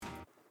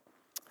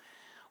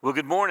Well,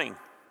 good morning.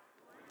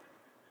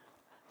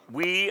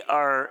 We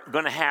are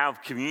going to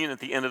have communion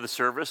at the end of the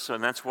service,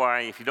 and that's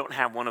why if you don't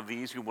have one of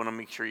these, we want to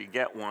make sure you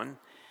get one.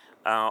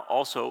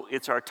 Also,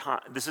 it's our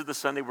time. This is the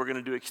Sunday we're going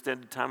to do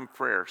extended time of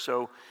prayer.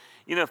 So,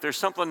 if there's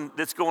something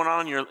that's going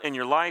on in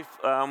your life,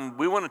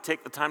 we want to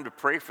take the time to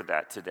pray for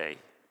that today.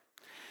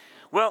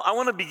 Well, I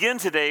want to begin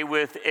today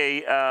with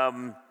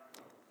a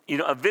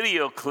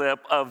video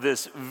clip of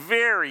this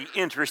very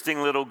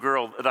interesting little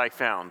girl that I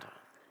found.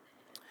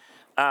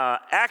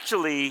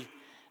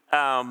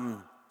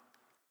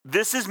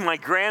 This is my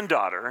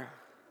granddaughter,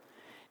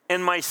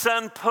 and my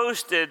son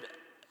posted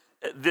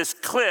this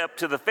clip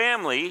to the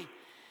family,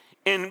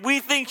 and we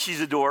think she's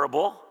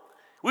adorable.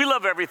 We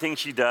love everything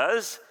she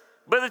does,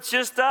 but it's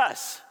just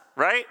us,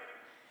 right?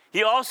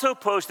 He also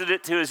posted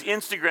it to his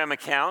Instagram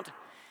account,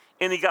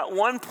 and he got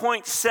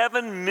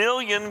 1.7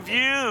 million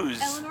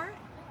views. Eleanor?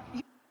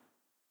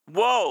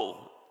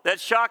 Whoa, that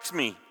shocks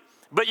me.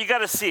 But you got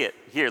to see it.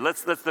 Here,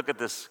 let's look at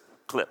this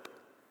clip.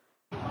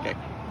 Okay.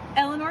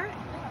 Eleanor,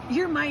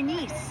 you're my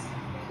niece.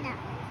 No.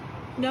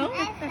 No?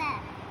 That's a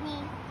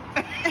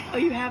niece. Oh,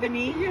 you have a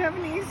niece? You have a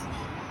niece?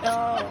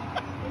 Oh.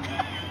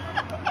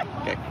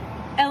 Okay.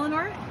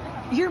 Eleanor,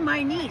 you're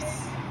my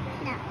niece.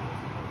 No.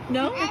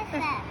 No? That's a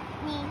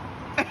niece.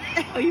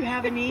 Oh, you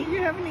have a niece?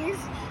 You have a niece?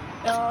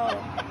 Oh.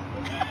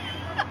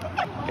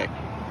 Okay.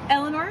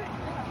 Eleanor,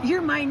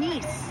 you're my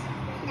niece.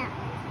 No.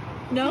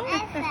 No?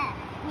 That's a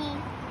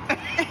niece.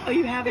 Oh,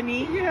 you have a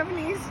niece? You have a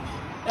niece?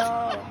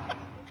 Oh.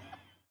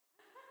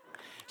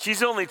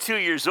 She's only 2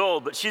 years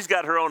old, but she's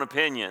got her own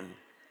opinion.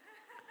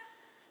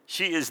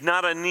 She is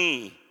not a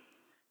knee.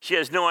 She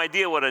has no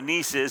idea what a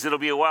niece is. It'll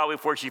be a while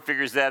before she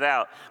figures that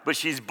out. But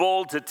she's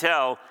bold to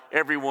tell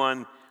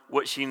everyone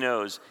what she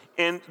knows.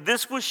 And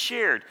this was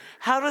shared.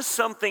 How does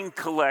something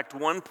collect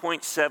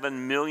 1.7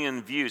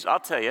 million views?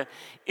 I'll tell you,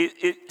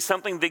 it's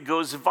something that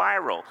goes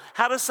viral.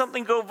 How does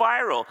something go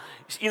viral?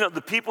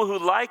 The people who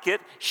like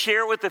it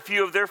share it with a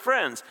few of their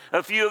friends.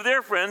 A few of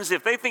their friends,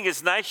 if they think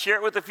it's nice, share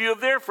it with a few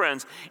of their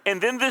friends. And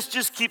then this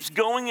just keeps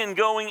going and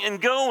going and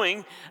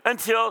going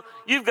until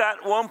you've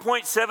got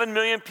 1.7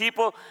 million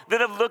people that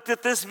have looked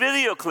at this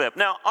video clip.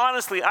 Now,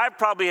 honestly, I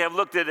probably have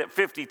looked at it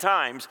 50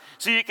 times,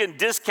 so you can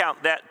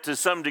discount that to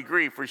some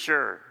degree for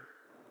sure.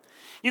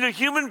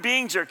 Human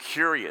beings are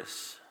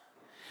curious.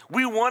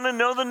 We want to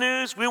know the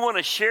news. We want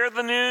to share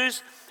the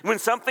news. When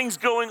something's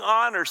going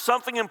on or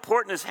something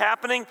important is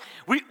happening,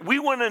 we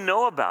want to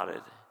know about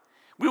it.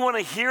 We want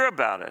to hear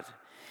about it.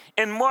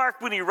 And Mark,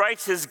 when he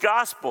writes his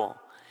gospel,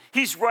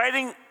 he's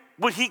writing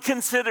what he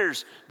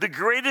considers the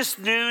greatest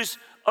news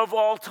of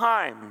all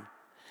time.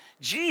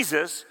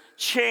 Jesus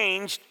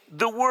changed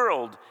the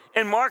world.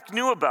 And Mark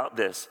knew about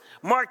this.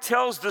 Mark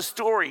tells the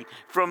story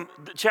from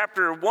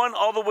chapter 1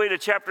 all the way to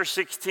chapter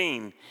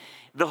 16.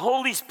 The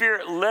Holy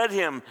Spirit led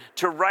him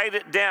to write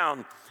it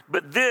down.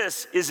 But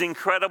this is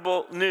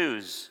incredible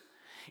news.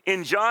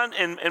 In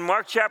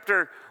Mark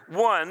chapter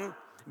 1,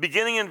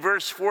 beginning in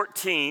verse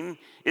 14,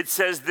 it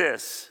says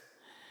this.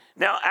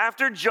 Now,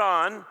 after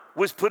John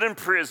was put in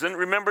prison,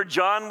 remember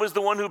John was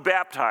the one who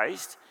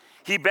baptized.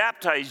 He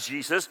baptized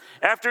Jesus.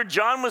 After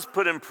John was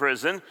put in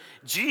prison,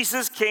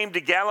 Jesus came to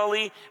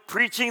Galilee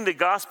preaching the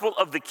gospel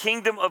of the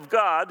kingdom of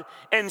God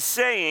and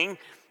saying,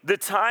 the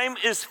time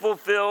is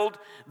fulfilled,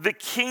 the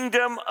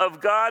kingdom of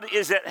God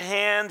is at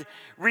hand,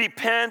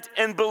 repent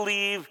and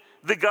believe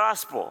the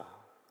gospel.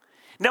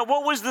 Now,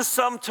 what was the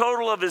sum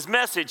total of his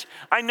message?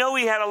 I know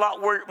he had a lot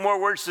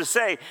more words to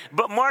say,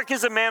 but Mark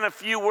is a man of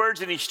few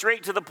words and he's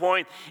straight to the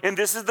point, and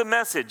this is the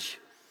message.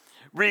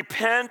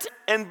 Repent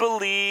and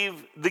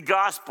believe the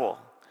gospel.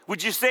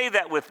 Would you say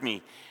that with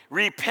me?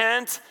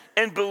 Repent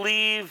and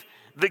believe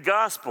the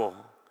gospel.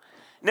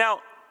 Now,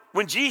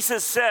 when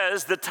Jesus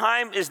says the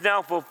time is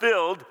now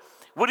fulfilled,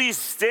 what he's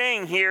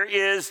saying here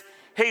is,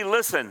 hey,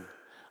 listen,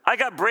 I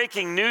got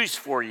breaking news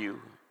for you.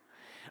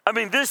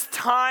 This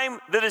time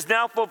that is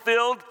now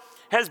fulfilled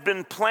has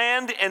been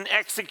planned and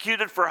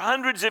executed for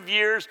hundreds of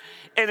years,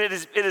 and it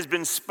has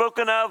been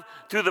spoken of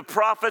through the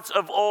prophets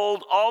of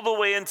old all the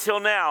way until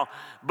now.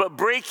 But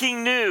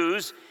breaking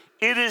news,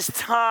 it is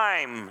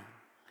time.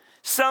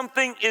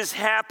 Something is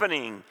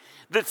happening.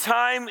 The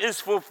time is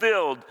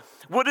fulfilled.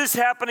 What is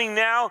happening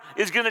now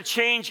is going to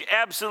change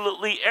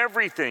absolutely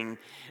everything.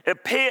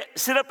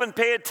 Sit up and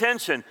pay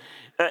attention.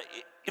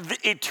 The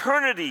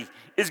eternity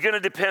is going to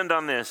depend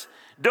on this.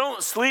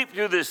 Don't sleep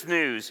through this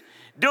news.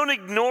 Don't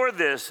ignore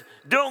this.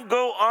 Don't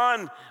go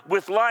on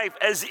with life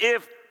as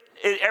if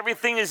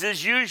everything is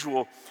as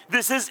usual.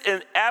 This is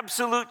an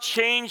absolute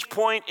change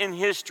point in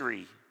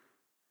history.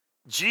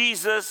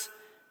 Jesus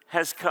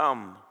has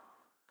come.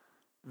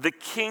 The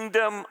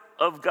kingdom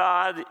of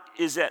God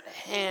is at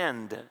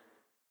hand.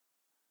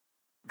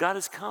 God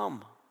has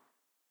come.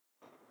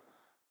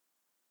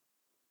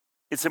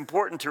 It's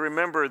important to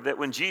remember that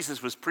when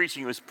Jesus was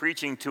preaching, he was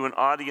preaching to an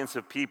audience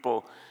of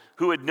people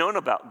who had known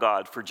about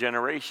God for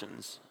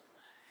generations.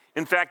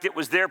 In fact, it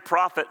was their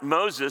prophet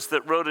Moses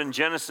that wrote in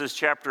Genesis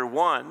chapter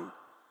 1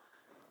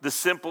 the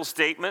simple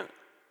statement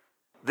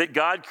that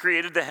God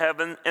created the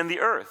heaven and the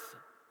earth.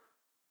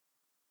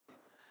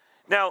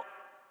 Now,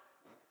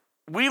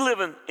 we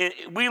live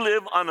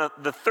on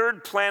the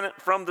third planet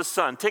from the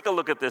sun. Take a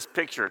look at this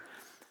picture.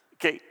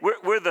 Okay,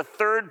 we're the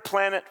third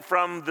planet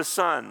from the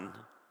sun.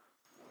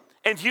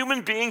 And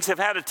human beings have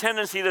had a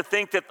tendency to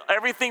think that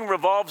everything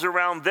revolves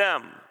around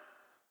them.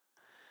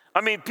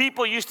 I mean,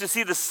 people used to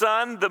see the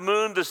sun, the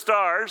moon, the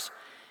stars,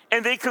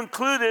 and they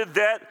concluded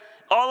that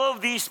all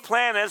of these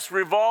planets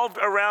revolved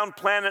around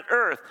planet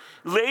Earth.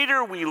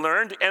 Later we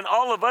learned, and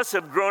all of us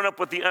have grown up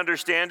with the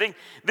understanding,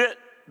 that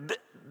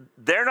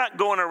they're not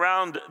going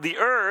around the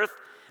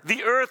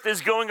Earth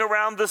is going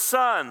around the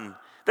sun.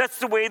 That's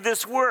the way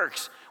this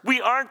works. We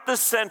aren't the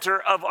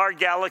center of our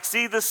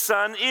galaxy, the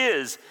sun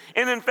is.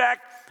 And in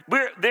fact,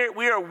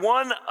 we are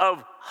one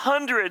of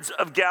hundreds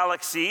of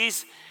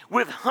galaxies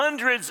with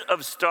hundreds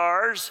of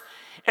stars,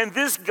 and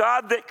this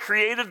God that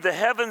created the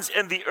heavens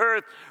and the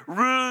earth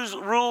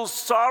rules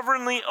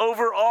sovereignly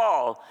over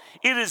all.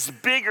 It is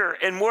bigger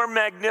and more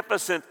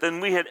magnificent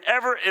than we had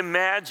ever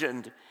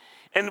imagined.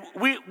 And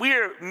we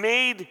are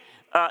made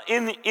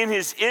in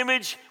his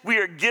image. We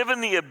are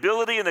given the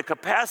ability and the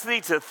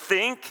capacity to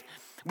think.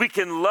 We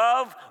can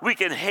love, we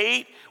can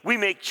hate, we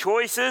make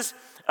choices.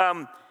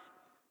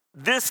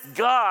 This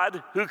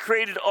God who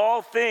created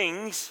all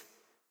things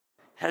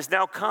has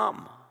now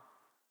come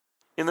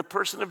in the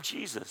person of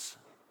Jesus.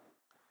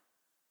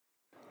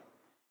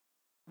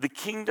 The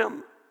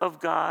kingdom of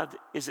God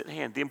is at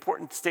hand. The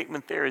important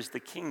statement there is the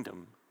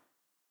kingdom.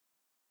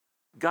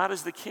 God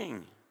is the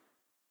king.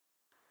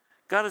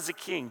 God is the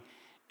king.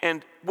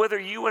 And whether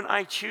you and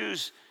I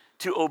choose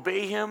to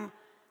obey him,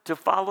 to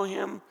follow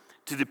him,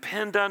 to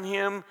depend on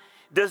him,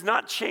 does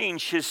not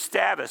change his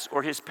status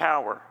or his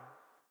power.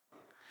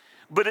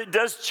 But it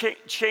does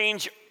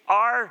change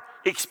our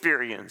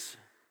experience.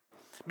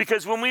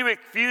 Because when we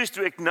refuse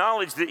to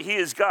acknowledge that he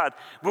is God,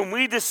 when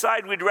we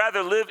decide we'd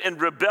rather live in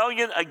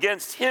rebellion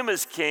against him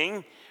as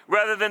king,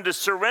 rather than to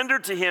surrender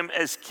to him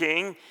as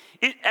king,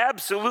 it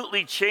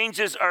absolutely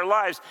changes our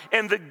lives.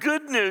 And the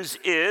good news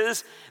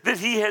is that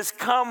he has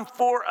come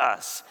for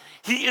us.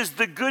 He is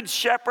the good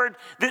shepherd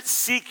that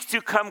seeks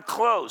to come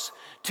close,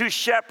 to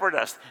shepherd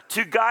us,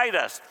 to guide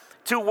us,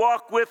 to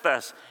walk with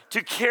us,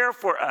 to care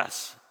for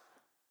us.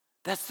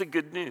 That's the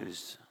good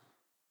news.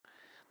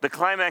 The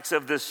climax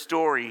of this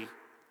story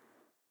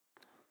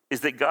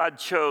is that God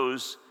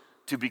chose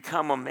to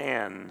become a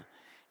man,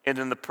 and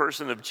in the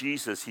person of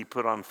Jesus, he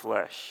put on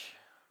flesh.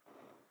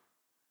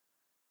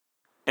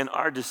 And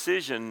our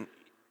decision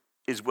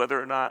is whether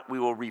or not we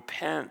will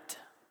repent.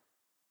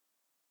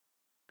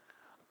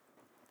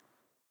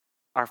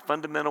 Our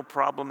fundamental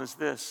problem is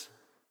this: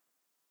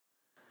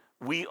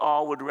 we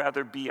all would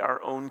rather be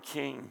our own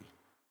king.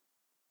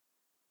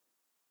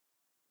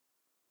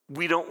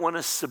 We don't want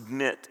to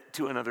submit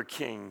to another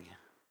king.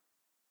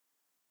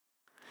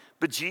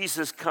 But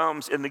Jesus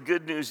comes, and the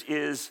good news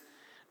is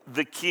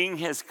the king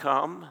has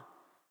come,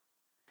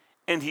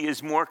 and he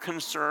is more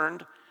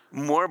concerned,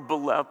 more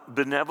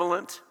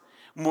benevolent,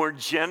 more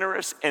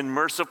generous and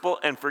merciful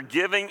and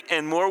forgiving,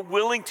 and more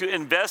willing to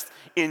invest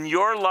in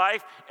your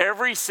life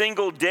every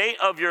single day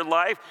of your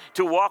life,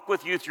 to walk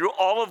with you through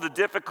all of the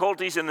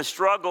difficulties and the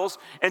struggles,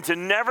 and to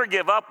never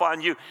give up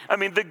on you. I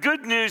mean, the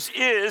good news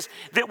is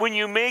that when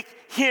you make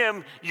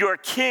him your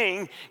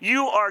king,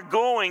 you are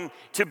going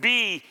to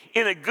be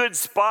in a good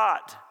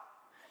spot.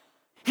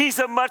 He's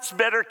a much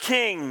better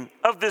king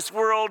of this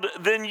world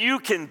than you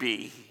can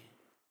be.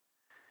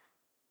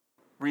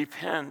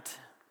 Repent.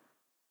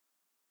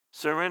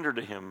 Surrender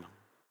to him.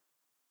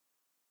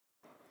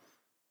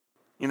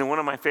 You know, one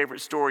of my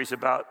favorite stories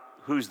about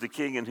who's the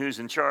king and who's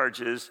in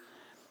charge is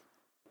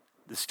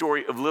the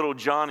story of little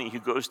Johnny, who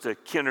goes to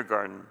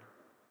kindergarten.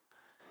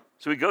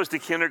 So he goes to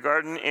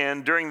kindergarten,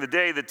 and during the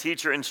day, the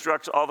teacher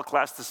instructs all the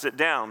class to sit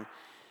down,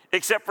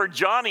 except for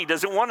Johnny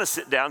doesn't want to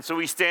sit down, so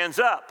he stands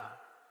up.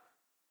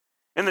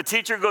 And the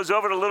teacher goes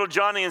over to little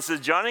Johnny and says,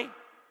 "Johnny,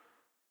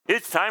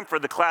 it's time for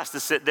the class to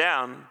sit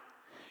down.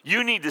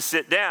 You need to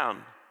sit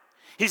down."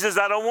 He says,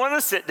 "I don't want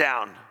to sit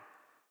down."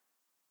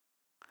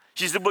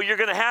 She said, "Well, you're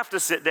going to have to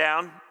sit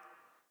down,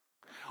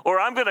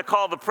 or I'm going to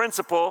call the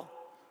principal,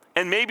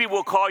 and maybe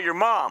we'll call your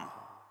mom."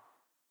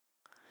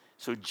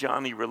 So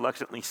Johnny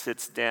reluctantly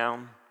sits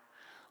down,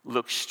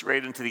 looks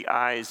straight into the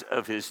eyes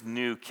of his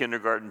new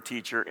kindergarten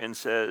teacher, and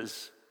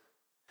says,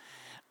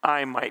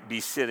 "I might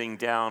be sitting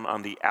down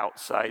on the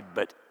outside,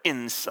 but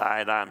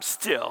inside I'm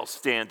still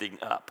standing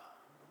up."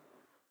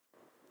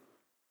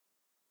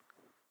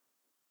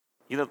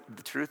 You know,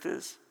 the truth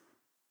is,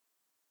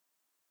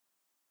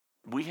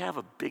 we have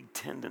a big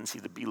tendency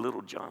to be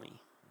little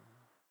Johnny.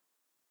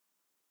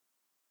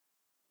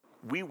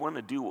 We want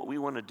to do what we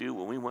want to do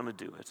when we want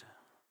to do it.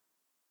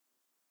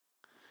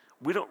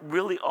 We don't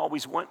really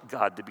always want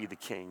God to be the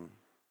king.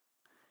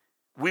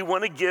 We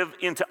want to give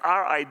into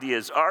our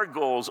ideas, our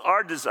goals,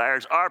 our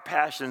desires, our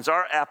passions,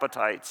 our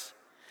appetites.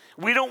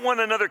 We don't want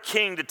another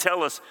king to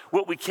tell us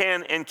what we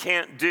can and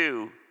can't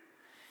do.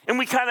 And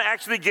we kind of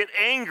actually get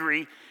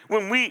angry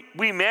when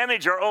we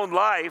manage our own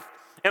life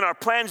and our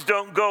plans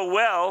don't go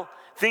well,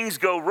 things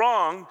go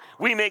wrong,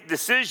 we make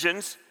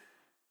decisions,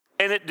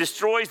 and it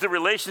destroys the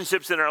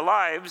relationships in our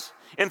lives,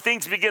 and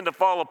things begin to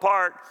fall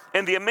apart.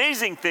 And the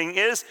amazing thing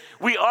is,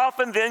 we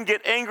often then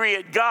get angry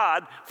at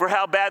God for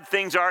how bad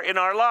things are in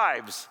our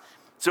lives.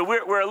 So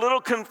we're a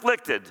little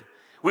conflicted.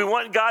 We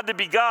want God to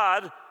be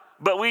God,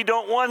 but we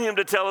don't want him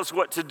to tell us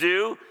what to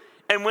do.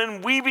 And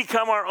when we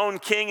become our own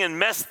king and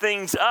mess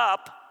things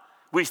up,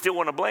 we still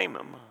want to blame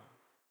him.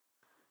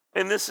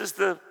 And this is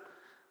the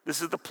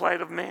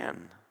plight of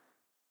man.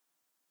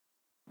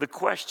 The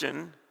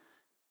question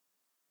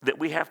that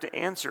we have to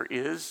answer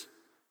is,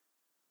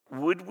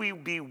 would we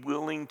be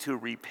willing to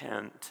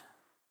repent,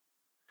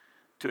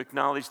 to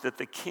acknowledge that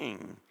the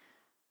king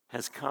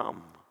has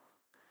come,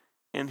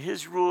 and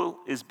his rule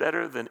is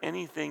better than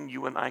anything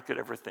you and I could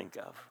ever think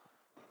of?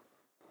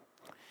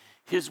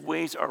 His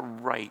ways are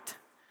right.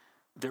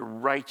 They're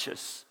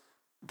righteous.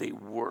 They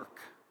work.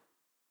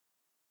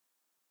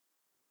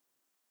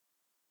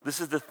 This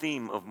is the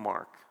theme of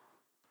Mark.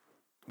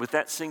 With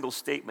that single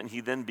statement, he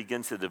then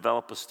begins to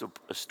develop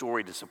a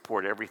story to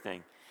support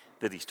everything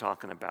that he's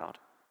talking about.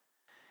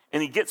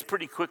 And he gets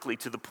pretty quickly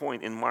to the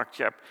point in Mark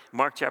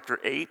chapter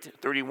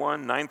 8,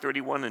 31,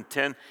 9:31, and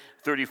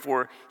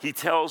 10:34. He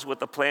tells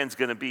what the plan's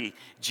going to be.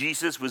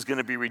 Jesus was going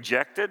to be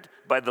rejected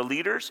by the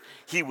leaders.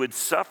 He would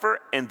suffer,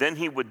 and then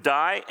he would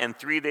die, and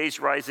 3 days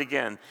rise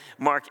again.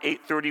 Mark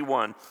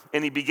 8:31.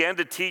 And he began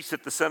to teach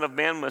that the Son of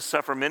Man must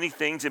suffer many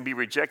things and be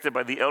rejected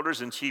by the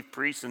elders and chief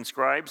priests and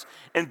scribes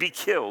and be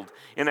killed,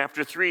 and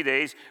after 3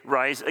 days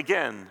rise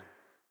again.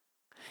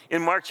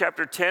 In Mark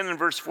chapter 10 and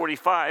verse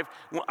 45,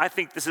 I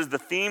think this is the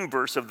theme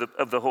verse of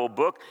the whole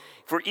book.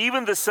 For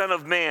even the Son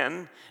of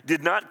Man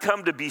did not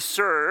come to be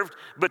served,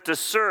 but to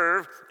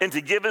serve and to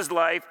give his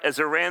life as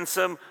a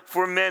ransom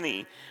for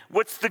many.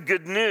 What's the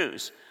good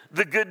news?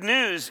 The good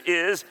news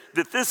is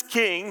that this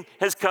king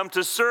has come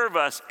to serve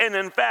us. And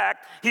in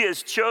fact, he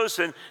has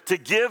chosen to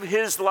give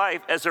his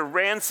life as a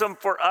ransom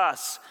for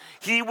us.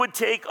 He would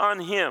take on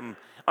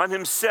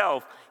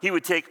himself, he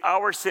would take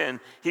our sin,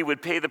 he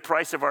would pay the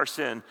price of our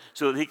sin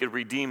so that he could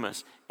redeem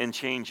us and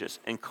change us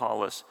and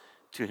call us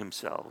to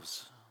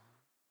himself.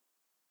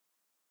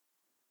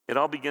 It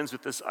all begins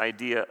with this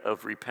idea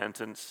of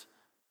repentance.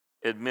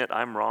 Admit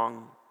I'm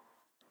wrong.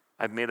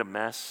 I've made a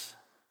mess.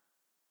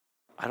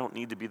 I don't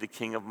need to be the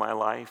king of my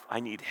life.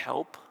 I need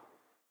help.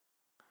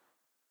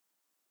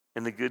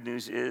 And the good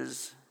news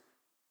is,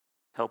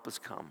 help has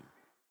come.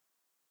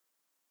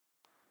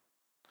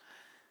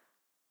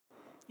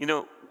 You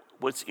know,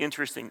 what's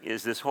interesting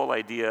is this whole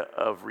idea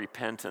of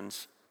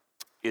repentance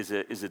is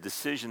a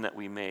decision that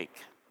we make.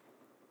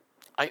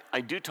 I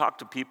do talk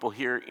to people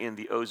here in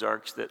the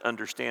Ozarks that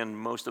understand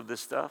most of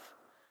this stuff,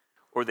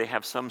 or they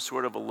have some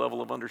sort of a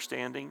level of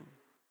understanding.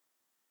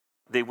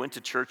 They went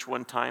to church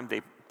one time,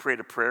 they prayed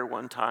a prayer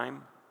one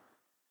time,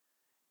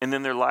 and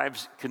then their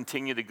lives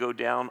continue to go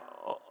down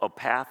a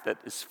path that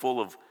is full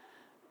of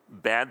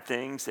bad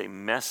things. They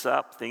mess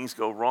up, things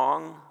go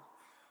wrong,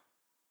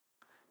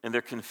 and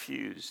they're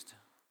confused.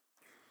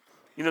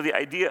 You know, the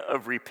idea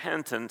of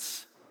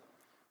repentance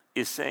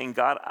is saying,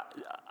 God,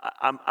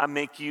 I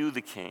make you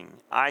the king.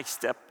 I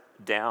step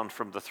down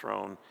from the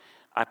throne.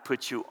 I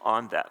put you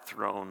on that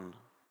throne.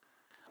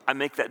 I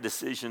make that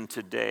decision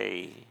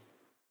today.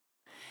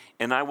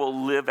 And I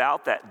will live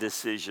out that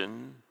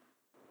decision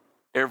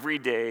every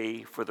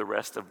day for the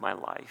rest of my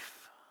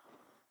life.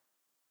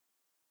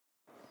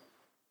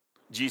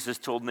 Jesus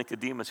told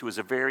Nicodemus, who was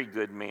a very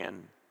good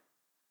man,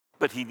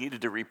 but he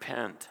needed to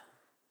repent.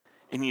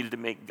 He needed to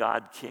make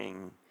God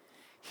king.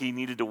 He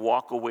needed to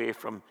walk away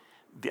from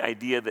the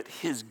idea that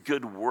his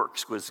good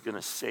works was going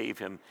to save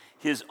him.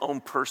 His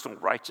own personal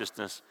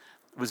righteousness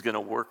was going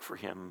to work for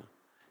him.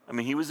 I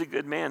mean, he was a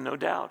good man, no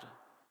doubt.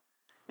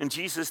 And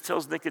Jesus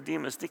tells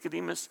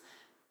Nicodemus,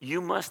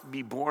 you must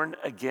be born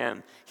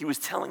again. He was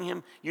telling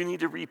him, you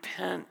need to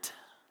repent.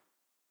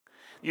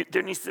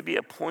 There needs to be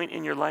a point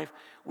in your life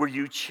where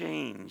you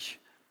change,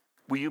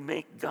 where you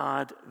make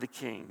God the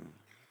king.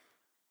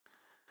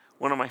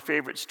 One of my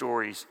favorite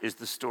stories is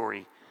the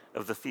story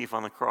of the thief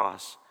on the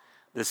cross.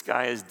 This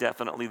guy is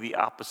definitely the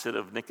opposite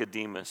of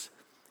Nicodemus.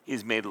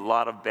 He's made a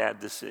lot of bad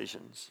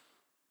decisions.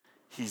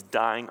 He's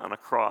dying on a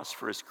cross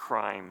for his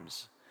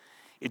crimes.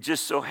 It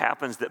just so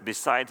happens that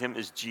beside him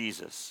is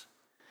Jesus,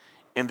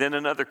 and then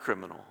another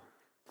criminal.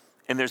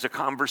 And there's a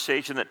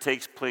conversation that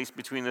takes place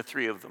between the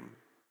three of them.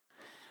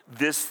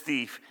 This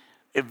thief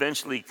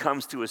eventually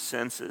comes to his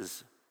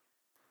senses,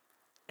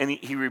 and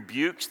he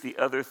rebukes the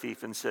other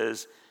thief and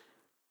says,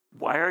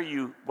 Why are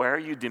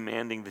you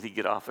demanding that he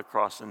get off the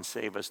cross and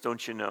save us?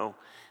 Don't you know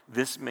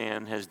this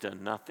man has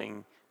done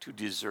nothing to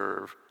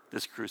deserve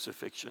this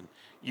crucifixion?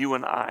 You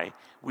and I,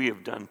 we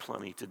have done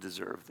plenty to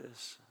deserve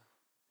this.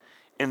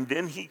 And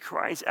then he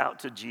cries out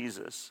to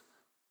Jesus,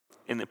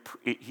 and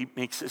he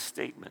makes this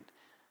statement.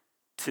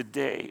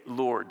 Today,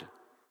 Lord,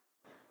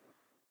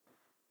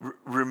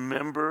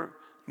 remember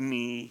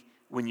me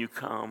when you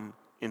come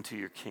into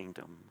your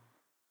kingdom.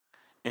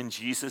 And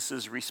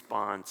Jesus'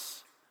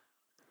 response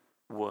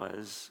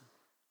was,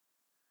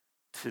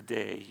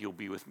 today you'll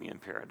be with me in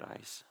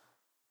paradise.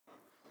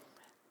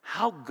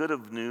 How good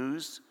of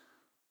news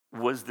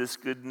Was this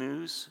good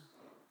news?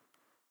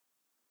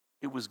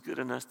 It was good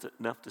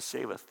enough to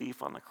save a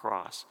thief on the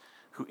cross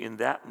who in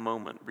that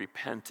moment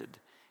repented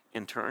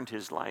and turned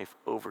his life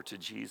over to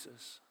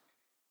Jesus.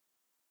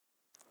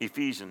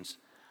 Ephesians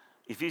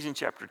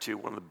chapter 2,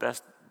 one of the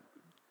best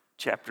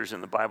chapters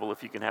in the Bible.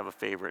 If you can have a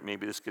favorite,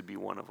 maybe this could be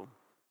one of them.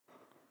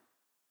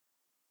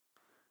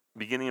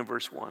 Beginning in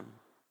verse 1.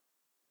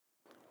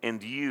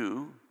 And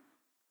you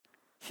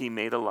he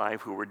made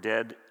alive who were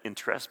dead in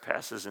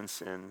trespasses and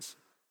sins,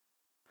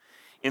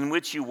 in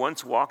which you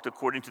once walked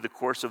according to the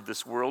course of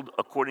this world,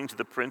 according to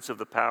the prince of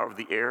the power of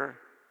the air,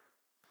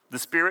 the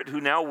spirit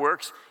who now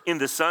works in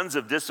the sons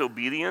of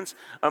disobedience,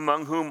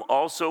 among whom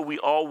also we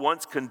all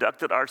once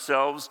conducted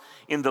ourselves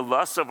in the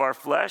lusts of our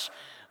flesh,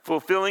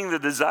 fulfilling the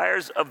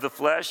desires of the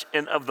flesh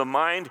and of the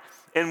mind,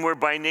 and were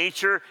by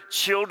nature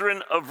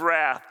children of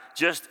wrath,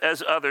 just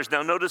as others.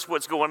 Now notice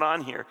what's going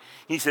on here.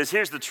 He says,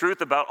 here's the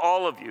truth about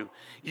all of you.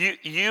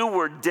 You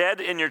were dead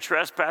in your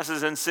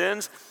trespasses and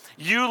sins.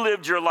 You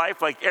lived your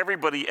life like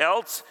everybody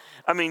else.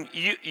 I mean,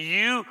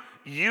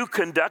 you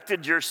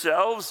conducted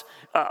yourselves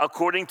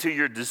according to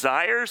your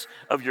desires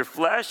of your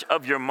flesh,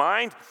 of your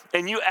mind,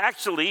 and you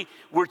actually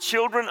were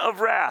children of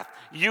wrath.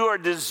 You are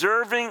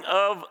deserving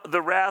of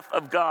the wrath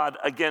of God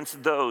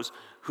against those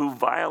who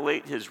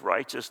violate his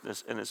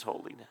righteousness and his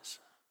holiness.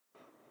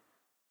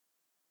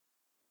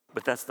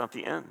 But that's not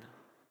the end.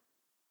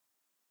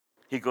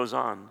 He goes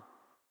on,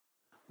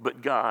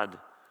 but God,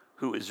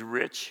 who is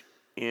rich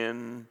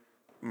in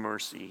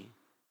mercy,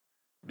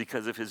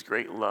 because of his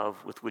great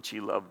love with which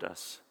he loved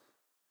us,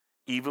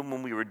 even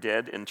when we were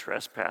dead in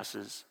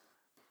trespasses,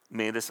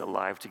 made us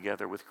alive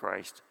together with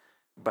Christ.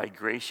 By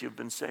grace you've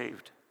been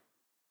saved,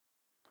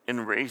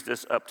 and raised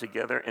us up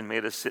together and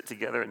made us sit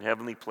together in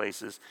heavenly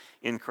places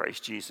in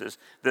Christ Jesus,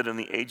 that in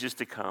the ages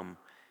to come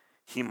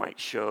he might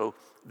show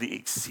the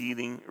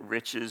exceeding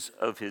riches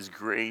of his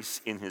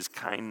grace in his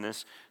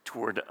kindness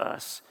toward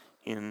us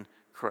in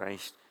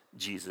Christ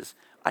Jesus.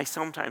 I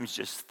sometimes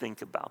just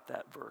think about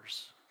that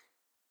verse.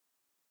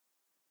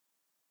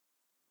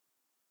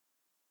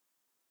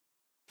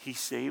 He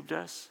saved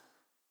us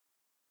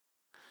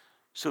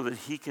so that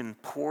he can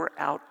pour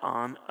out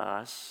on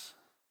us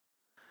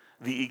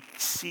the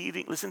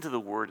exceeding, listen to the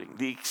wording,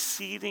 the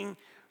exceeding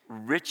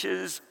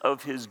riches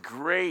of his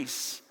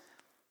grace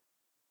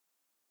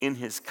in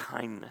his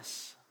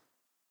kindness.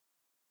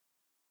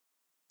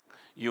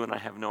 You and I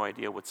have no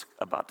idea what's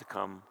about to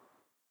come.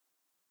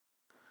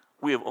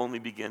 We have only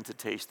begun to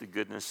taste the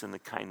goodness and the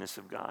kindness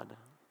of God.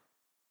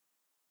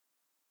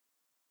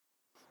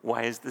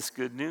 Why is this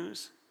good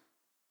news?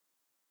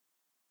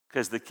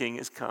 Because the King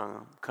has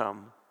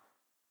come,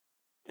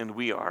 and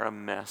we are a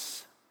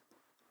mess.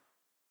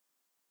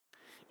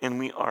 And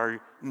we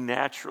are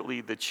naturally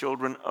the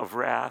children of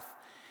wrath.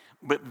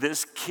 But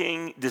this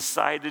King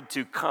decided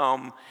to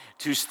come,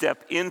 to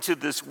step into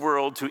this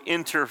world, to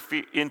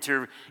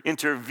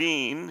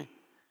intervene,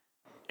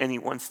 and he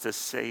wants to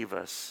save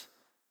us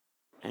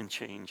and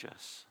change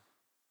us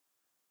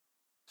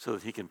so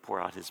that he can pour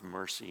out his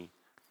mercy,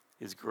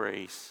 his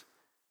grace,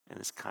 and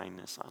his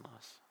kindness on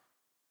us.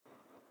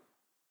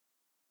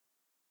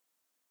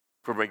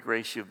 For by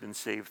grace you have been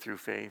saved through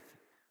faith,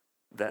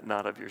 that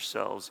not of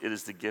yourselves. It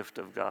is the gift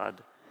of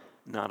God,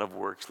 not of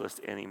works, lest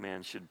any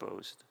man should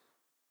boast.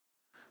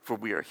 For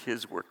we are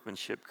his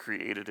workmanship,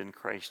 created in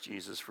Christ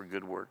Jesus for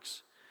good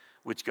works,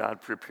 which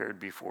God prepared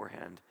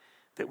beforehand,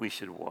 that we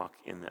should walk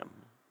in them.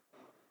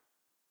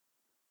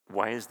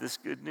 Why is this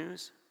good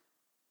news?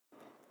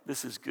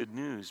 This is good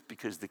news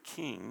because the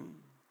King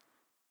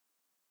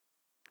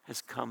has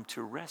come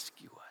to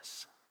rescue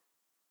us.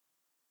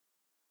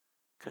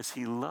 Because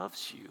he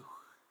loves you.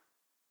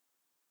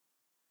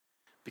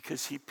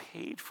 Because he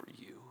paid for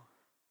you.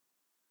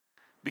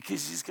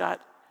 Because he's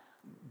got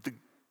the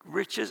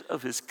riches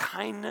of his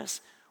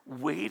kindness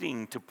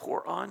waiting to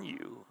pour on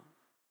you.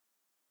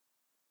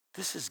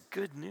 This is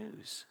good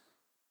news.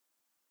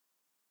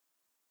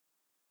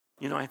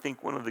 You know, I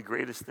think one of the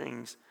greatest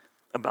things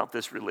about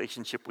this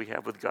relationship we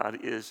have with God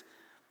is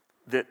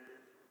that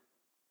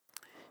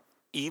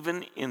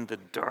even in the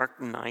dark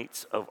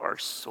nights of our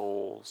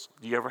souls,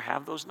 do you ever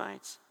have those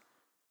nights?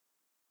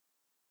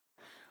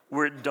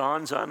 Where it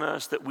dawns on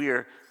us that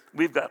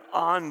we've got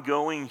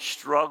ongoing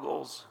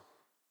struggles.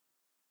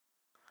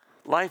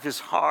 Life is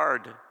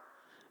hard.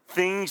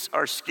 Things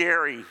are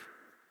scary.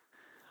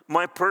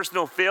 My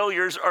personal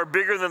failures are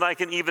bigger than I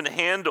can even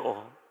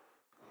handle.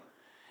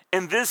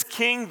 And this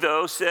King,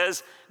 though,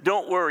 says,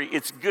 don't worry,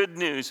 it's good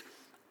news.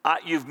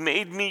 You've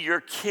made me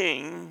your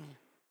king.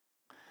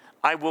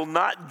 I will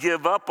not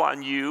give up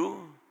on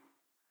you.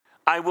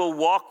 I will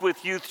walk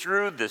with you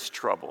through this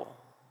trouble.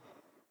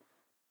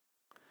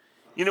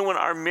 You know, when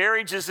our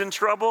marriage is in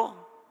trouble,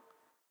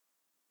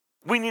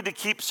 we need to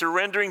keep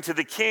surrendering to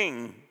the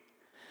King.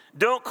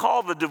 Don't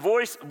call the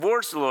divorce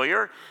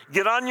lawyer.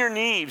 Get on your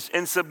knees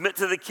and submit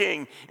to the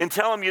King and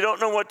tell him you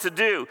don't know what to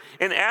do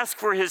and ask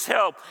for his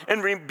help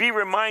and be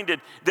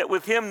reminded that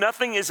with him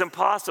nothing is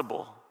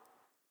impossible.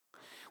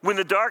 When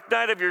the dark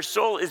night of your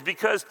soul is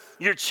because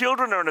your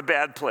children are in a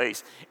bad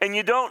place, and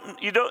you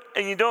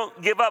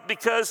don't give up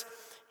because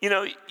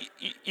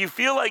you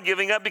feel like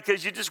giving up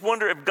because you just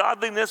wonder if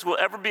godliness will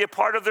ever be a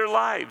part of their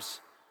lives.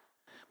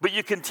 But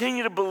you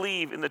continue to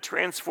believe in the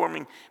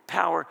transforming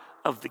power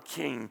of the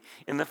King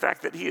and the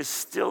fact that he is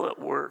still at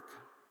work.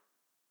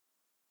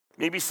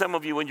 Maybe some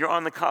of you, when you're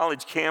on the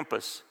college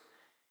campus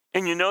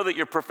and you know that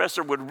your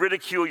professor would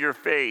ridicule your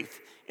faith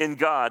in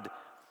God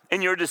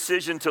and your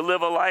decision to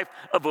live a life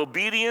of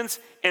obedience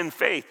and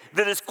faith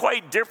that is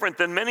quite different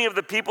than many of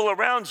the people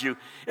around you,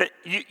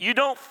 you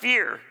don't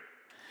fear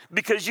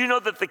because you know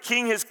that the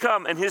King has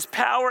come and his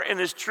power and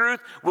his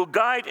truth will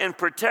guide and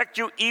protect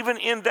you even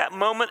in that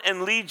moment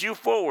and lead you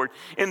forward.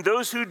 And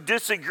those who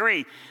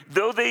disagree,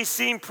 though they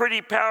seem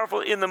pretty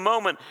powerful in the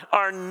moment,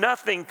 are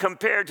nothing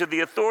compared to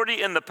the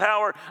authority and the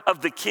power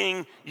of the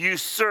King you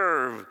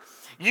serve.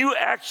 You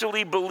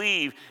actually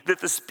believe that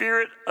the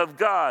Spirit of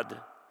God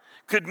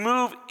could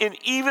move in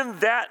even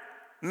that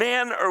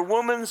man or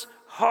woman's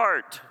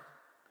heart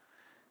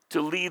to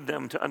lead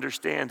them to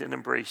understand and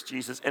embrace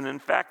Jesus. And in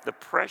fact, the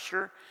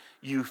pressure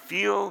you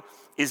feel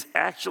is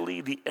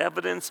actually the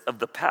evidence of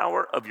the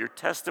power of your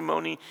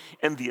testimony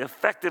and the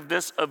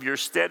effectiveness of your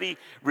steady,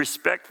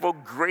 respectful,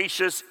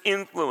 gracious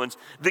influence.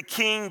 The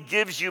King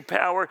gives you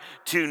power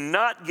to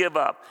not give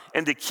up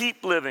and to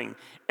keep living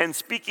and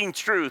speaking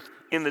truth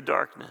in the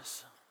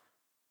darkness.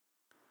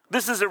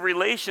 This is a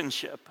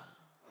relationship.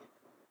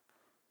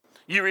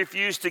 You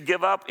refuse to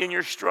give up in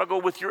your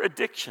struggle with your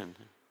addiction.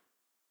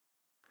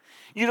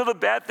 You know the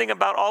bad thing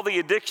about all the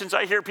addictions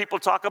I hear people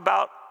talk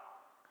about?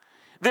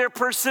 They're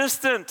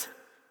persistent.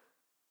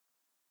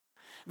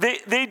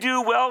 They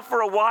do well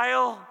for a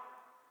while,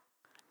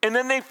 and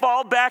then they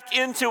fall back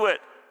into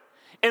it.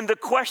 And the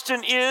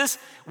question is,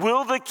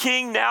 will the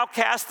King now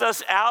cast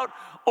us out,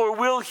 or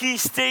will he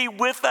stay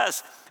with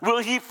us? Will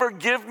he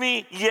forgive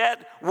me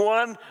yet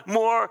one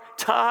more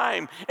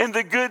time? And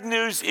the good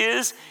news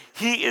is,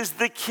 he is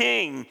the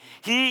King.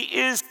 He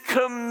is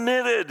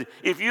committed.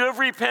 If you have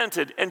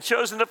repented and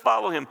chosen to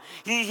follow him,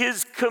 he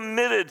is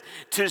committed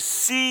to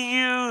see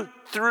you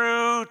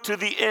through to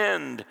the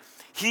end.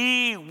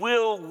 He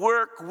will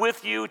work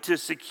with you to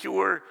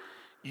secure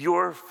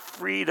your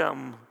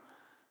freedom.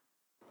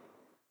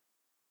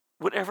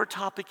 Whatever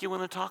topic you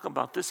want to talk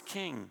about, this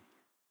King,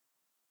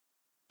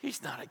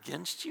 he's not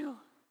against you.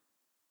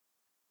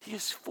 He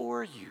is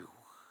for you.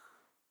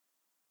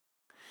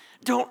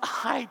 Don't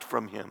hide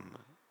from him.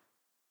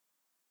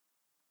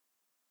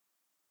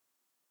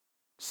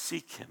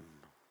 Seek him.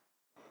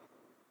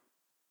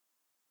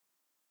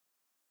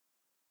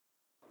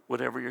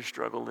 Whatever your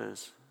struggle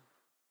is,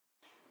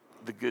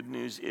 the good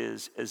news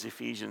is, as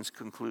Ephesians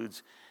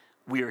concludes,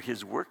 we are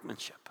his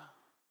workmanship.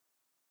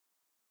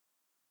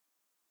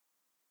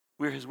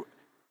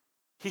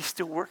 He's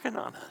still working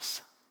on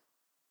us.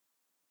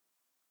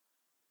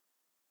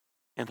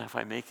 And if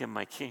I make him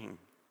my King,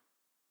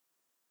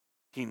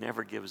 he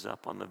never gives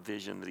up on the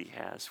vision that he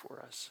has for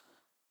us.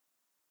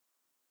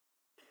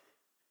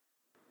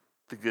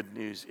 The good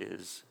news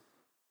is,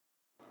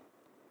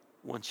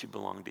 once you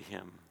belong to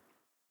him,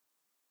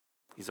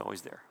 he's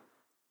always there.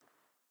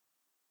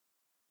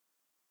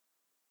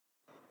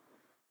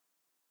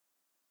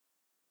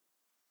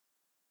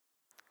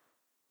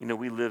 You know,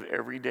 we live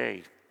every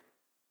day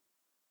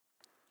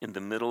in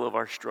the middle of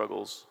our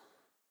struggles.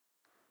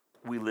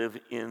 We live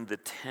in the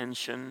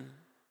tension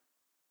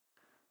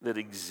that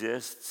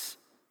exists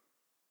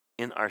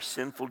in our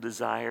sinful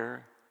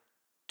desire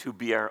to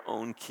be our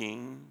own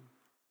king.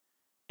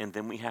 And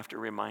then we have to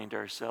remind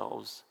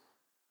ourselves,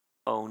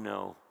 oh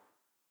no,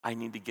 I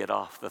need to get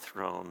off the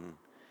throne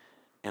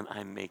and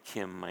I make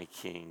him my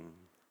king.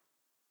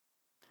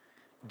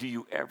 Do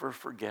you ever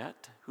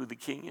forget who the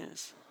king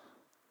is?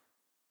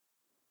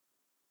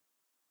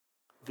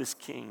 This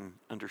king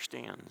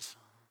understands.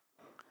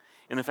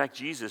 And in fact,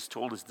 Jesus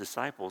told his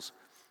disciples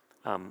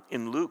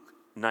in Luke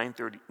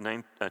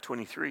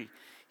 9:23,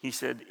 he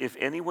said, if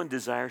anyone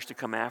desires to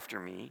come after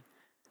me,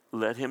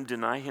 let him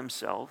deny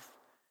himself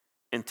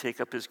and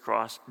take up his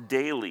cross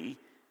daily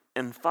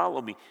and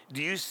follow me.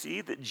 Do you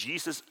see that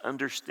Jesus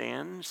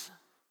understands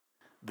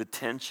the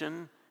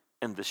tension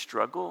and the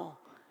struggle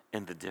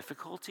and the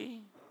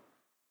difficulty?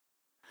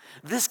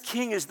 This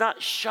king is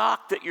not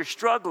shocked that you're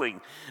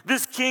struggling.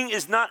 This king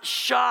is not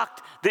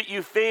shocked that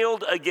you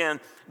failed again.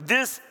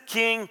 This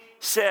king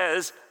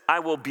says, I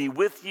will be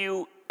with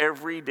you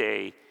every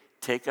day.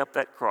 Take up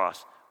that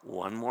cross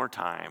one more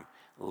time.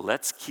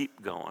 Let's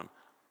keep going.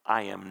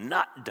 I am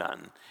not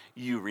done.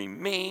 You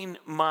remain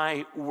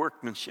my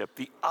workmanship.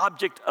 The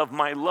object of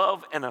my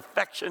love and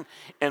affection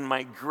and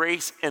my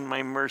grace and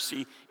my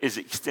mercy is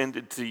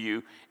extended to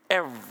you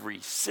every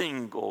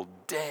single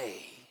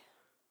day.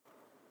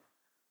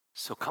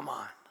 So come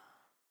on.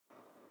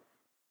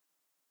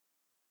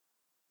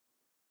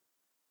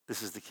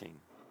 This is the king.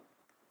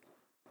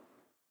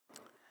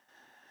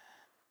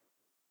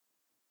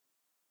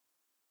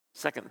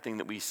 Second thing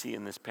that we see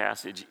in this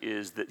passage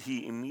is that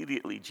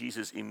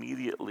Jesus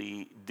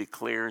immediately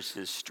declares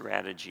his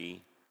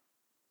strategy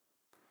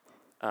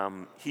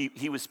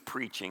he was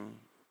preaching,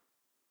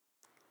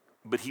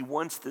 but he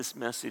wants this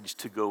message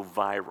to go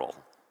viral,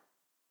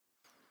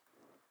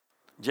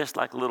 just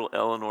like little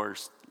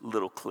Eleanor's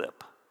little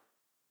clip.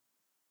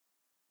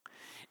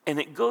 And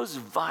it goes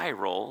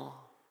viral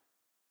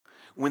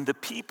when the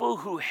people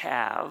who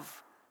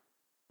have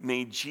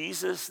made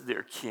Jesus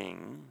their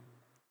king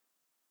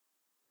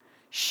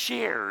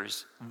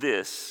shares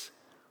this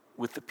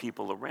with the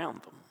people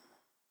around them.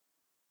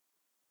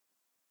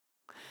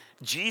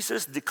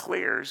 Jesus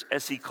declares,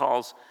 as he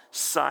calls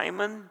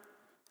Simon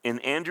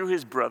and Andrew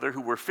his brother,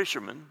 who were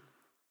fishermen,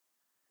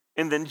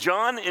 and then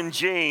John and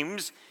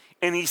James,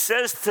 and he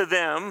says to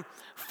them,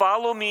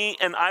 "Follow me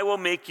and I will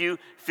make you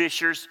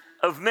fishers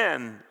of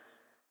men."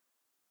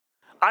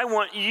 I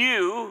want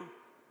you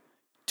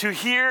to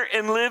hear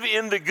and live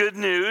in the good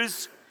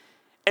news,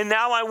 and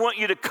now I want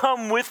you to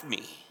come with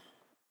me.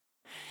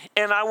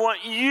 And I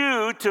want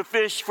you to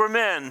fish for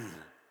men.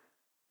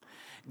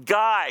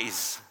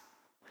 Guys,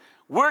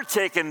 we're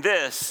taking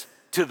this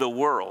to the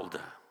world.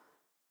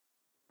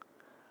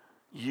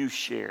 You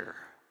share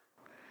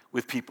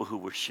with people who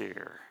will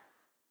share.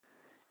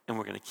 And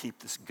we're going to keep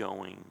this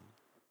going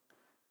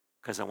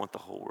because I want the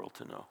whole world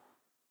to know.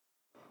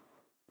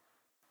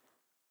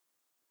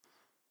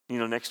 You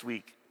know, next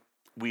week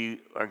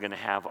we are going to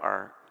have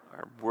our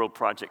World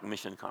Project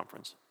Mission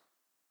Conference.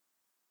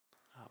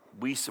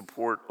 We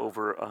support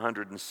over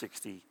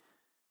 160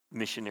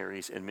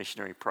 missionaries and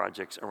missionary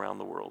projects around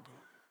the world.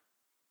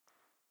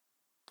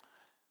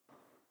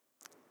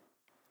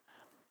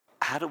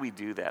 How do we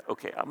do that?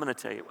 Okay, I'm going to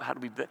tell you, how do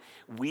we do that?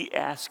 We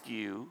ask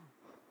you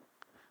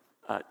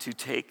to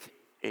take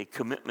a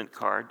commitment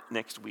card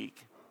next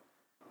week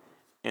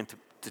and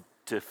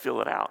to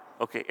fill it out.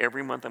 Okay,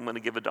 every month I'm going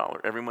to give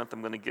 $1. Every month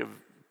I'm going to give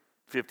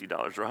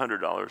 $50 or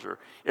 $100, or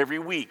every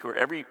week or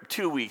every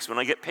 2 weeks when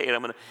I get paid,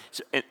 I'm going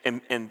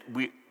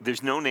to,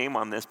 there's no name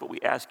on this, but we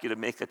ask you to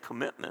make a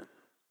commitment.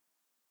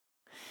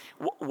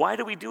 Why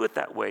do we do it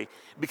that way?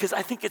 Because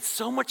I think it's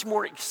so much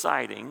more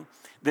exciting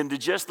than to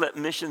just let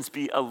missions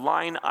be a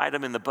line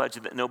item in the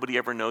budget that nobody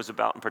ever knows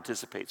about and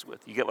participates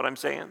with. You get what I'm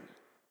saying?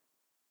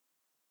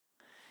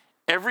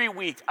 Every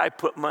week I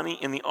put money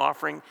in the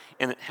offering,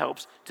 and it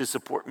helps to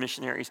support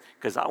missionaries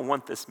because I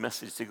want this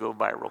message to go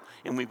viral.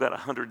 And we've got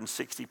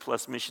 160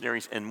 plus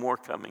missionaries and more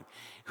coming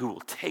who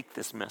will take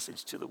this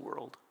message to the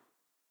world.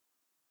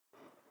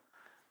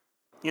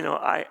 You know,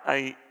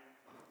 I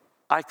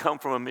come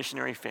from a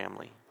missionary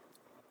family.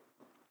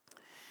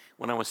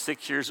 When I was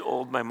 6 years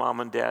old, my mom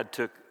and dad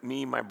took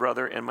me, my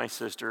brother, and my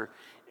sister,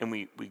 and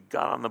we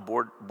got on the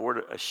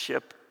board a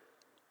ship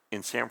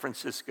in San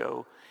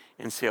Francisco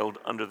and sailed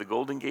under the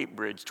Golden Gate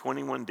Bridge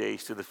 21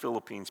 days to the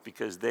Philippines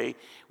because they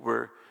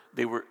were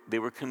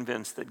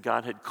convinced that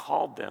God had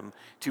called them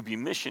to be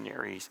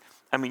missionaries.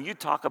 I mean, you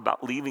talk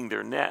about leaving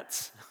their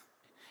nets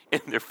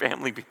and their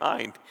family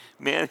behind.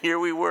 Man, here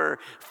we were,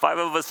 5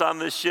 of us on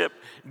this ship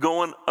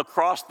going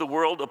across the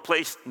world, a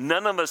place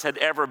none of us had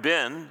ever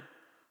been.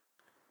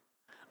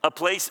 A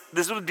place,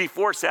 this was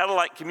before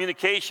satellite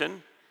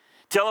communication.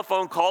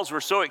 Telephone calls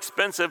were so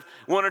expensive,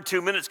 1 or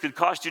 2 minutes could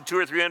cost you $200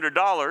 or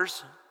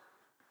 $300.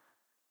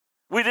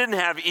 We didn't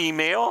have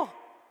email.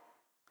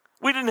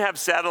 We didn't have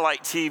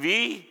satellite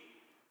TV.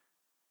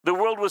 The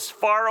world was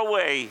far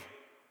away.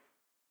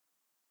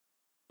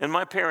 And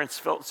my parents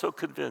felt so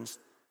convinced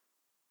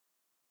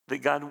that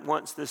God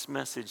wants this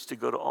message to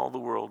go to all the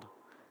world,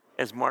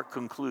 as Mark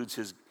concludes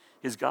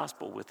his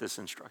gospel with this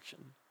instruction.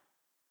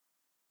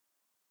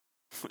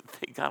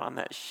 They got on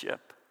that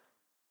ship.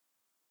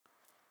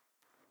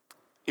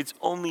 It's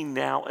only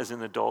now as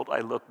an adult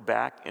I look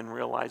back and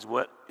realize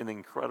what an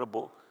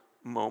incredible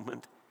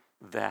moment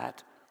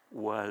that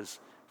was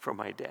for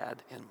my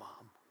dad and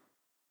mom.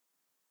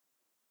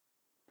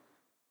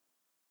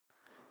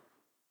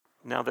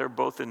 Now they're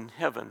both in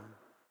heaven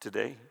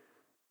today.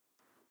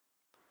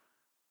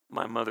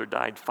 My mother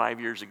died 5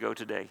 years ago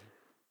today.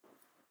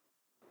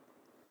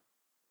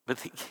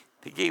 But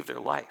they gave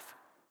their life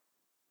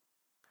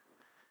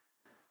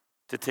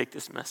to take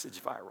this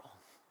message viral.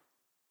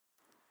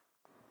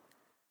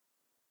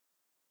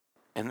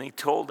 And they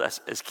told us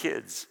as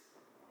kids,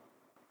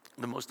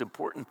 the most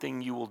important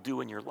thing you will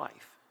do in your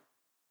life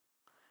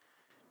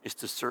is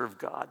to serve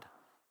God.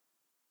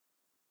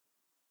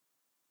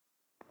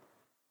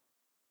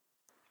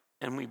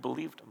 And we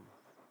believed them.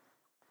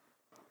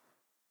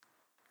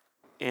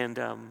 And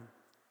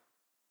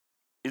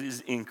it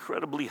is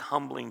incredibly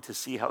humbling to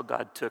see how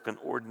God took an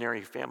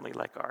ordinary family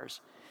like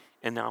ours,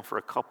 and now for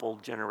a couple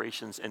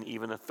generations and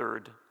even a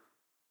third,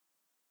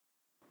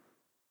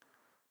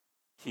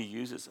 He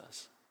uses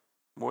us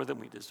more than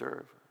we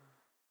deserve.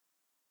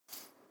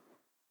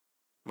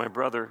 My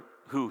brother,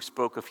 who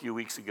spoke a few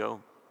weeks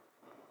ago,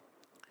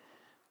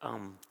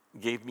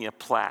 gave me a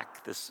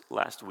plaque this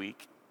last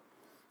week.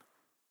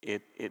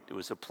 It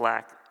was a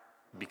plaque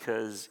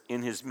because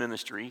in his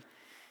ministry,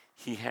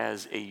 he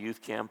has a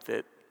youth camp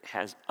that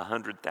has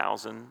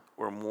 100,000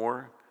 or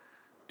more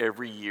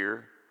every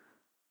year,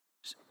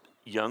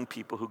 young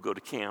people who go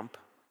to camp.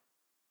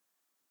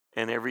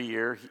 And every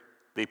year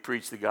they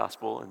preach the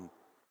gospel and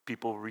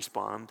people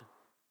respond.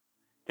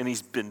 And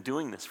he's been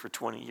doing this for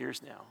 20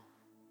 years now.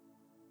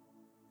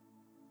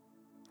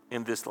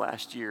 And this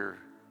last year,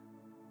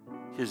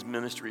 his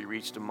ministry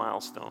reached a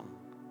milestone.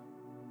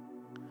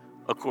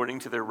 According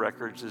to their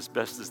records, as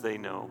best as they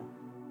know,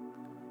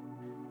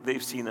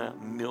 they've seen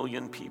 1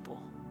 million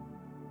people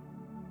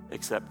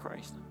accept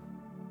Christ.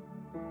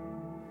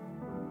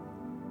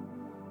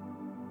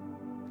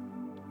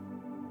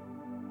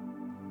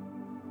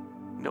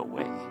 No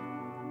way.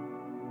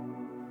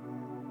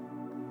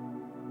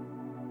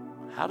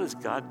 How does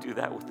God do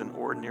that with an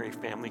ordinary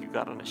family who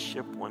got on a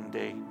ship one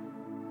day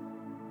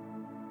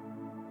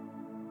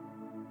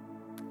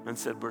and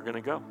said, we're going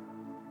to go?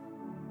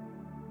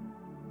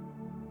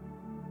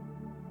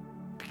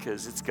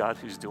 Because it's God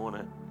who's doing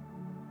it.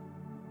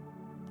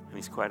 And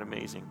he's quite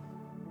amazing.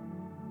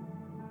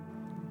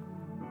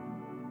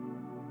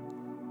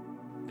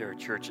 There are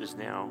churches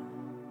now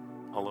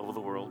all over the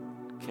world,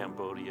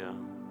 Cambodia,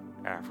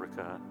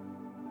 Africa.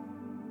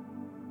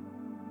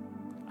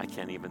 I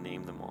can't even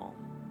name them all.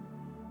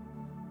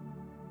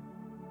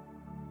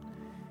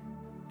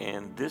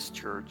 And this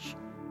church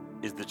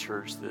is the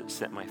church that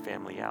sent my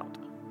family out.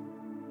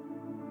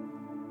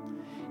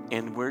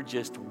 And we're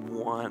just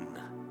one.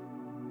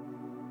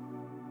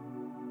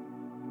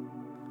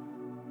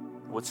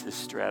 What's his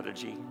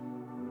strategy?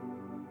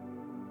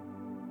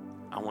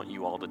 I want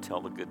you all to tell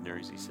the good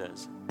news, he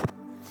says.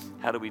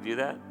 How do we do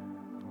that?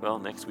 Well,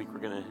 next week we're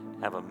going to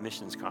have a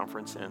missions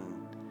conference, and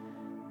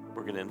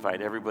we're going to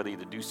invite everybody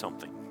to do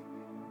something.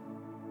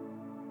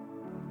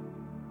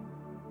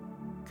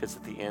 Because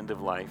at the end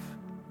of life,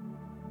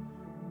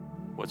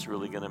 what's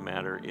really going to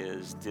matter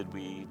is, did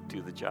we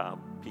do the job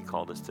he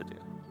called us to do?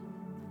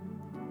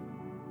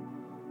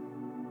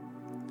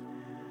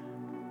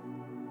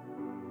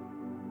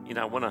 You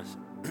know, I want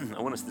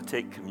us to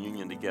take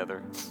communion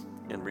together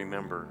and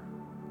remember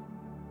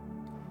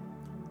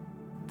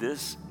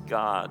this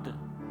God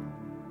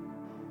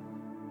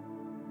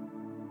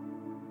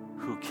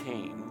who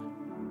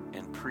came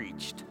and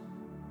preached.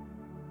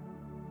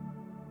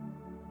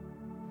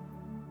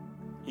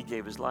 He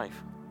gave his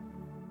life.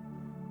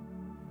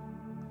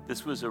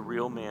 This was a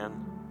real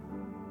man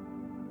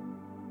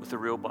with a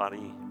real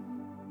body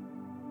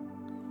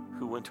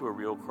who went to a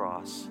real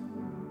cross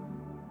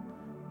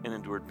and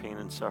endured pain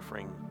and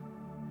suffering,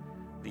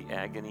 the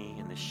agony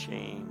and the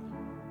shame,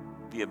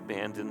 the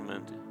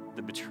abandonment,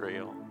 the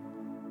betrayal,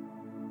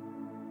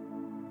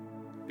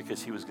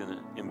 because he was going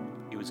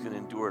to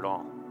endure it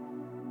all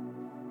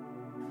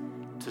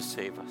to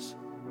save us.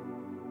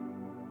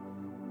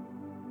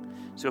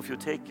 So if you'll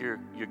take your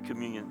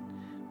communion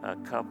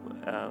cup,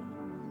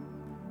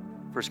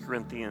 1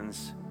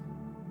 Corinthians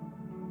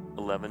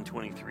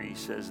 11:23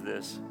 says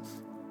this: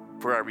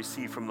 "For I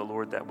received from the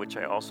Lord that which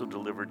I also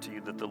delivered to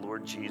you, that the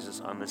Lord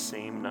Jesus, on the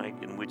same night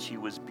in which he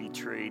was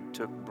betrayed,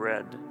 took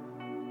bread."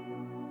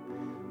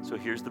 So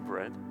here's the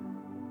bread.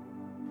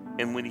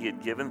 "And when he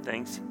had given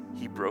thanks,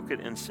 he broke it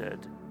and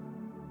said,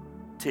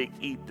 'Take,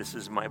 eat, this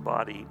is my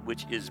body,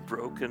 which is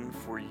broken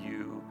for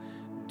you.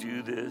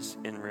 Do this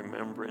in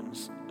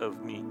remembrance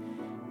of me.'"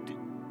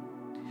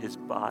 His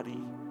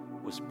body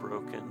was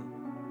broken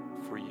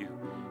for you,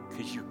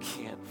 because you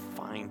can't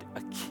find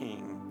a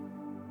king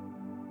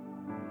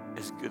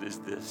as good as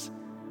this.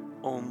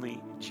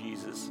 Only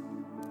Jesus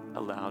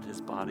allowed his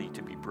body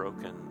to be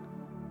broken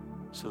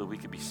so that we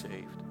could be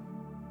saved.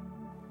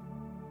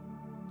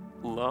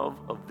 Love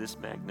of this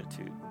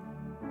magnitude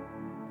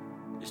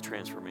is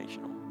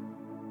transformational.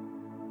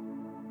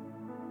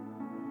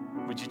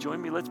 Would you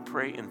join me? Let's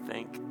pray and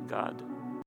thank God.